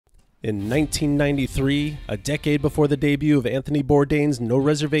In 1993, a decade before the debut of Anthony Bourdain's No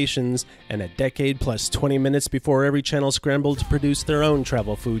Reservations, and a decade plus 20 minutes before every channel scrambled to produce their own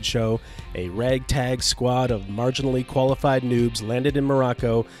travel food show, a ragtag squad of marginally qualified noobs landed in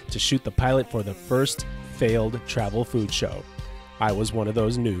Morocco to shoot the pilot for the first failed travel food show. I was one of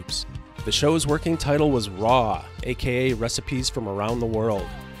those noobs. The show's working title was Raw, aka Recipes from Around the World.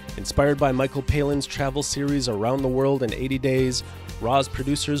 Inspired by Michael Palin's travel series Around the World in 80 Days, Raw's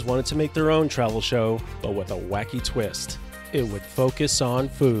producers wanted to make their own travel show, but with a wacky twist. It would focus on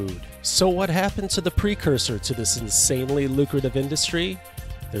food. So what happened to the precursor to this insanely lucrative industry?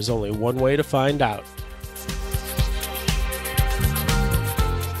 There's only one way to find out.